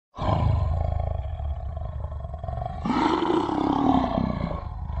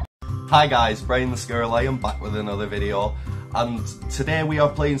Hi guys, Brian the Squirrel Lion back with another video, and today we are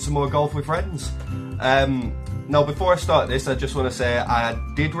playing some more golf with friends. Now before I start this, I just want to say I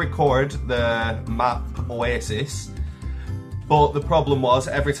did record the map Oasis, but the problem was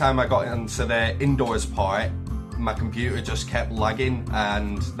every time I got into the indoors part, my computer just kept lagging,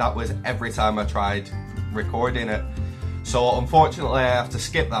 and that was every time I tried recording it. So unfortunately I have to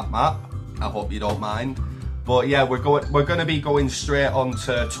skip that map. I hope you don't mind. But yeah, we're going to be going straight on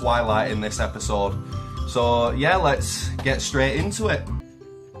to Twilight in this episode. So yeah, let's get straight into it.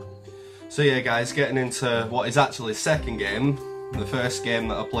 So yeah guys, getting into what is actually the second game. The first game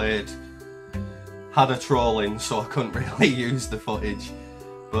that I played had a trolling, so I couldn't really use the footage.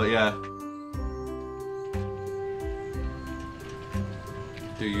 But yeah.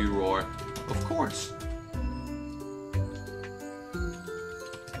 Do you roar? Of course.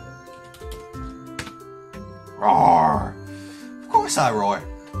 Roar! Of course I roar.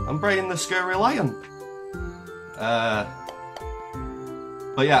 I'm Brian the Squirrel Lion. But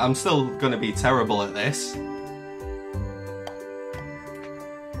yeah, I'm still gonna be terrible at this.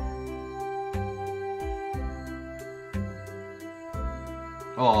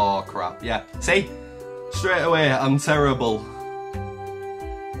 Oh crap, yeah. See? Straight away, I'm terrible.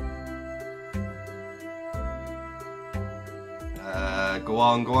 Go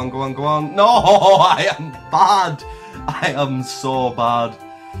on, go on, go on, go on. No, I am bad. I am so bad.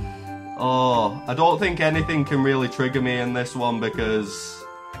 Oh, I don't think anything can really trigger me in this one because,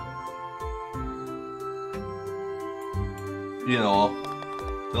 you know,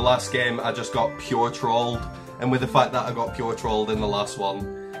 the last game I just got pure trolled. And with the fact that I got pure trolled in the last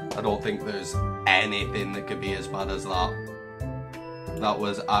one, I don't think there's anything that could be as bad as that. That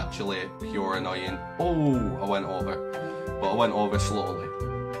was actually pure annoying. Oh, I went over. But I went over slowly.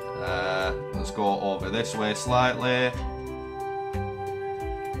 Let's go over this way slightly.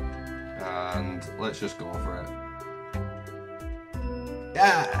 And let's just go for it.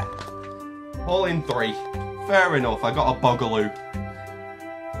 Yeah! Hole in 3. Fair enough, I got a boogaloo.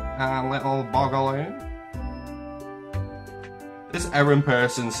 A little boogaloo. This Erin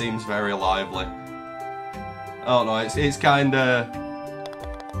person seems very lively. I don't know, it's kinda...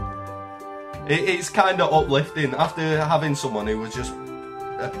 It's kind of uplifting after having someone who was just,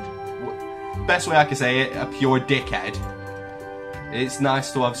 best way I can say it, a pure dickhead. It's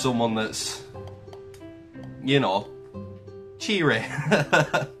nice to have someone that's, you know, cheery.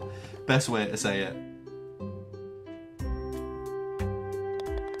 Best way to say it.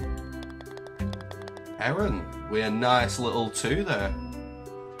 Erin, with a nice little 2 there.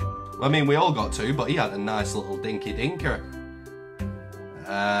 I mean, we all got 2, but he had a nice little dinky dinker.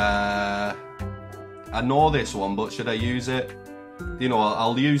 I know this one, but should I use it? You know,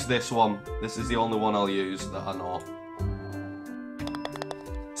 I'll use this one. This is the only one I'll use that I know.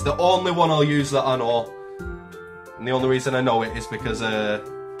 It's the only one I'll use that I know. And the only reason I know it is because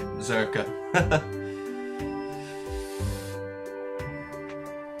Zerka.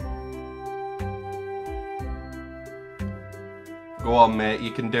 Go on, mate,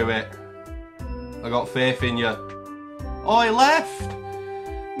 you can do it. I got faith in you. Oh, he left!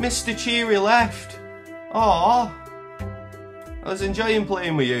 Mr. Cheery left. Aww. I was enjoying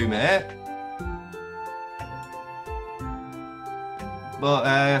playing with you, mate. But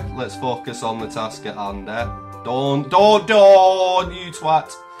let's focus on the task at hand. Don't, you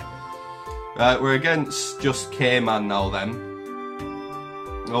twat. Right, we're against just K-Man now then.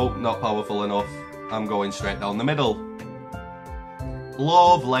 Oh, not powerful enough. I'm going straight down the middle.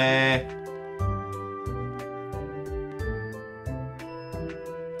 Lovely.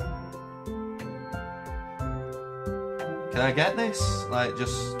 Can I get this? Like,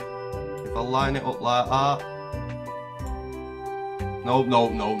 just, if I line it up like that. No, no,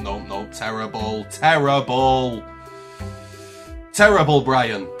 no, no, no. Terrible, terrible. Terrible,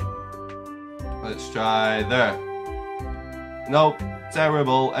 Brian. Let's try there. Nope,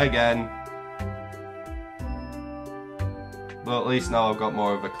 terrible again. But at least now I've got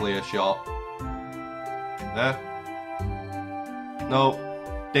more of a clear shot. There. Nope.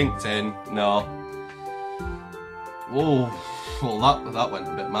 Dinked in. No. Whoa, well that went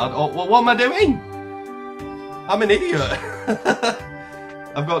a bit mad. Oh, well, what am I doing? I'm an idiot.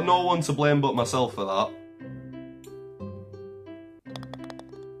 I've got no one to blame but myself for that.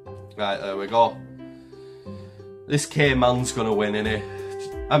 Right, there we go. This K-Man's gonna win, innit?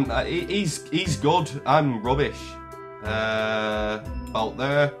 He's good. I'm rubbish. About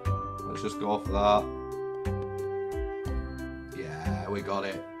there. Let's just go for that. Yeah, we got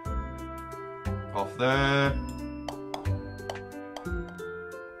it. Off there.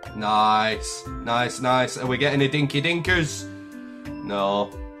 Nice, nice, nice. Are we getting a dinky dinkers? No.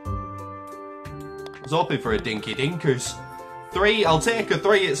 was hoping for a dinky dinkers. 3, I'll take a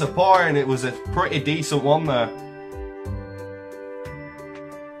 3, it's a par, and it was a pretty decent one there.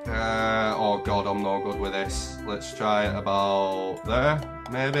 Oh god, I'm no good with this. Let's try it about there,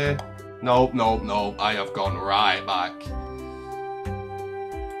 maybe? Nope, nope, nope, I have gone right back.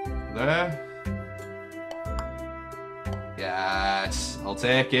 There. Yes, I'll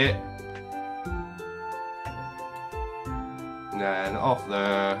take it. And then off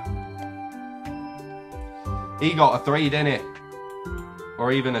there. He got a 3, didn't he?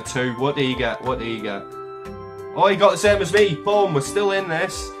 Or even a 2. What did he get? What did he get? Oh, he got the same as me. Boom, we're still in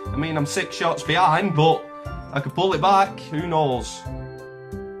this. I mean, I'm 6 shots behind, but I could pull it back. Who knows?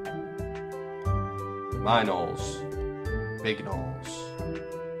 My nose. Big nose.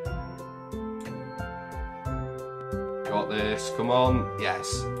 Got this. Come on.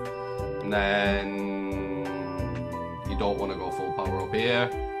 Yes. And then you don't want to go full power up here.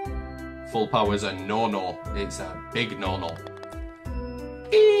 Full power is a no-no. It's a big no-no.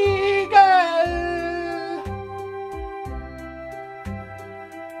 Eagle!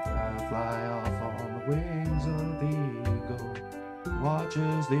 I fly off on the wings of the eagle. Watch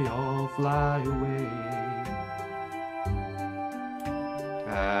as they all fly away.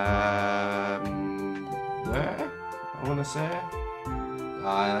 There, I want to say.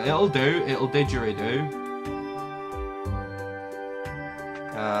 It'll do. It'll didgeridoo.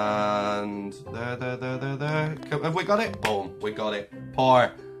 And there. Have we got it? Boom, we got it.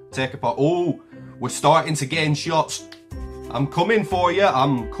 Par. Take a par. Oh, we're starting to gain shots. I'm coming for you.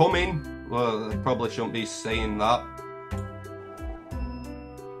 I'm coming. Well, I probably shouldn't be saying that.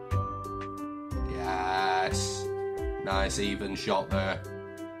 Yes. Nice even shot there.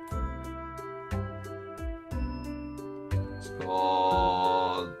 Let's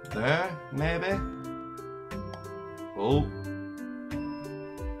go there, maybe. Oh.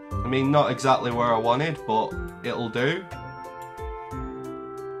 I mean, not exactly where I wanted, but it'll do.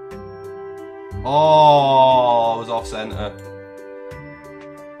 Oh, I was off centre.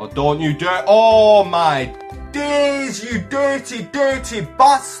 Oh, don't you dare. Oh, my days, you dirty, dirty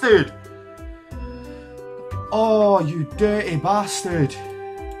bastard. Oh, you dirty bastard.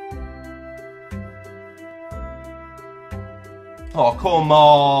 Oh, come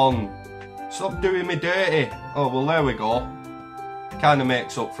on. Stop doing me dirty. Oh, well, there we go. Kind of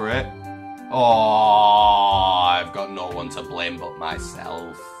makes up for it. Oh, I've got no one to blame but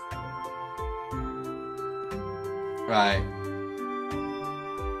myself. Right.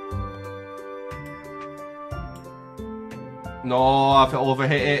 No, I've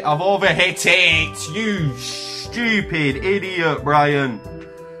overhit it. I've overhit it! You stupid idiot, Brian.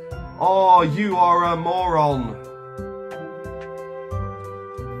 Oh, you are a moron.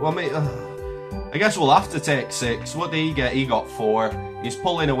 Well, mate, I guess we'll have to take 6. What did he get? He got 4. He's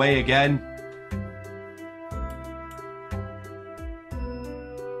pulling away again.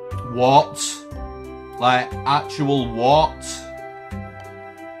 What? Like, actual what?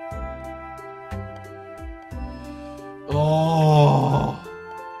 Oh.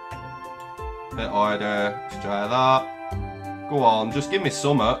 Bit harder. Let's try that. Go on, just give me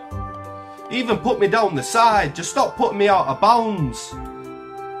summat. Even put me down the side. Just stop putting me out of bounds.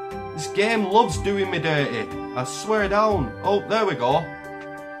 This game loves doing me dirty. I swear down. Oh, there we go.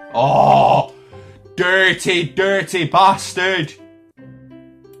 Oh, dirty, dirty bastard.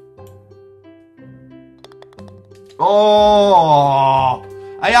 Oh,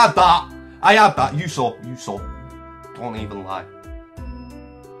 I had that. I had that. You saw. You saw. Don't even lie.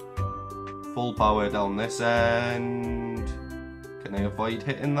 Full power down this end. Can I avoid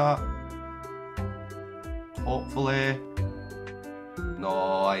hitting that? Hopefully.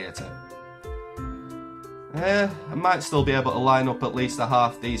 No, I hit it. Yeah, I might still be able to line up at least a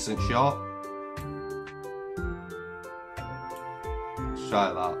half decent shot. Let's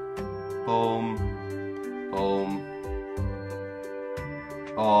try that. Boom. Boom.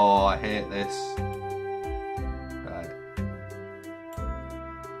 Oh, I hate this. Right.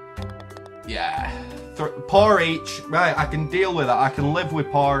 Yeah. Par each. Right, I can deal with it. I can live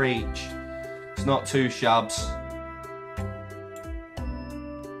with par each. It's not too shabs.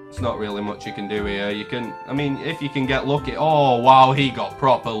 Not really much you can do here. You can, I mean, if you can get lucky. Oh wow, he got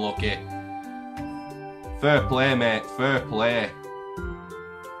proper lucky. Fair play, mate, fair play.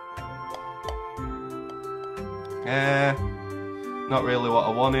 Not really what I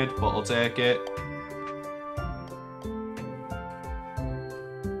wanted, but I'll take it.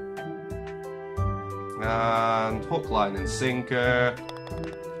 And hook, line and sinker.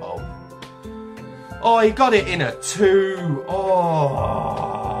 Oh. Oh, he got it in a 2. Oh.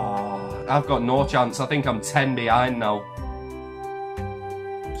 I've got no chance. I think I'm 10 behind now.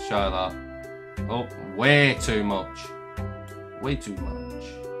 Let's try that. Oh, way too much. Way too much.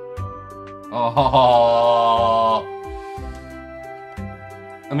 Oh.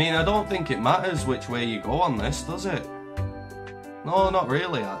 I mean, I don't think it matters which way you go on this, does it? No, not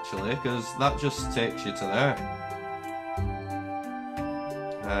really, actually, because that just takes you to there.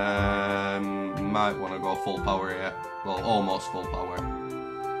 Might want to go full power here. Well, almost full power.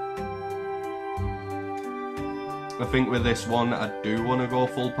 I think with this one, I do want to go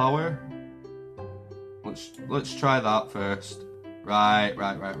full power. Let's try that first. Right.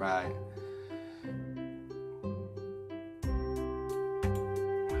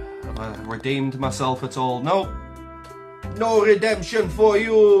 Have I redeemed myself at all? Nope. No redemption for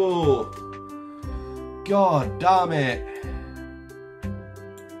you! God damn it.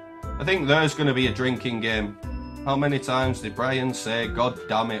 I think there's going to be a drinking game. How many times did Brian say God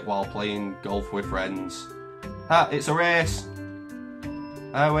damn it while playing golf with friends? Ha, it's a race.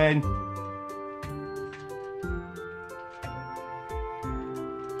 I win.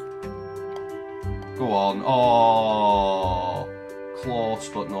 Go on. Oh, close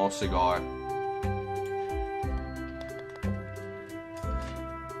but no cigar.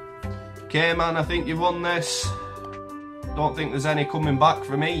 Okay, man, I think you've won this. Don't think there's any coming back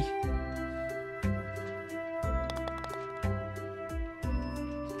for me.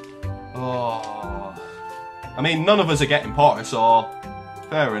 Oh, I mean, none of us are getting par, so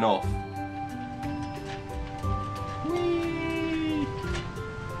fair enough. Whee!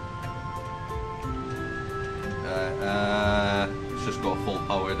 Let's just go full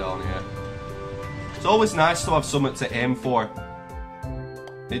power down here. It's always nice to have something to aim for.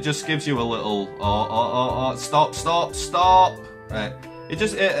 It just gives you a little stop. Right.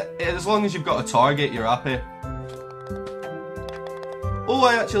 As long as you've got a target, you're happy. Oh,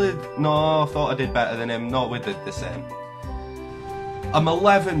 I thought I did better than him. No, we did the same. I'm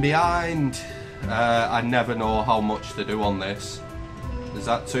 11 behind. I never know how much to do on this. Is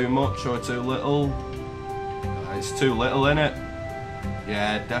that too much or too little? It's too little, innit?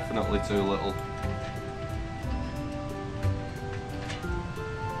 Yeah, definitely too little.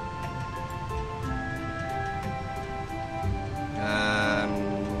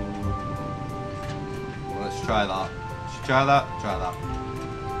 Let's try that. Try that.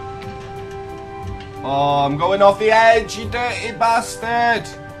 Oh, I'm going off the edge, you dirty bastard!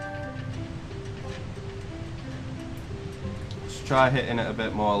 Let's try hitting it a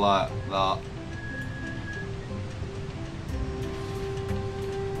bit more like that.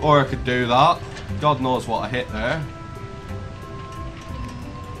 Or I could do that. God knows what I hit there.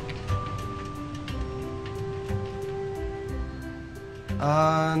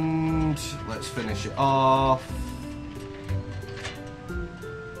 And let's finish it off.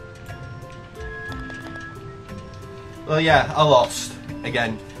 Well, yeah, I lost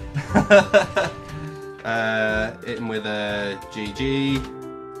again. Hitting with a GG.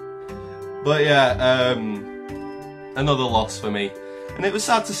 But yeah, another loss for me. And it was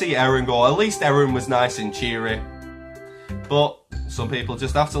sad to see Aaron go. At least Aaron was nice and cheery. But some people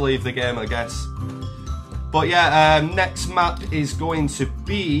just have to leave the game, I guess. But yeah, next map is going to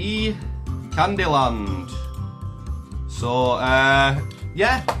be Candyland. So,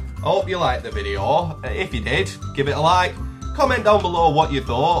 yeah, I hope you liked the video. If you did, give it a like. Comment down below what you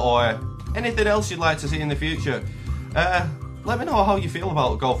thought or anything else you'd like to see in the future. Let me know how you feel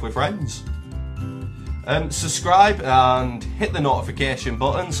about golf with friends. Subscribe and hit the notification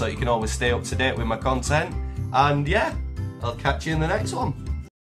button so you can always stay up to date with my content. And yeah, I'll catch you in the next one.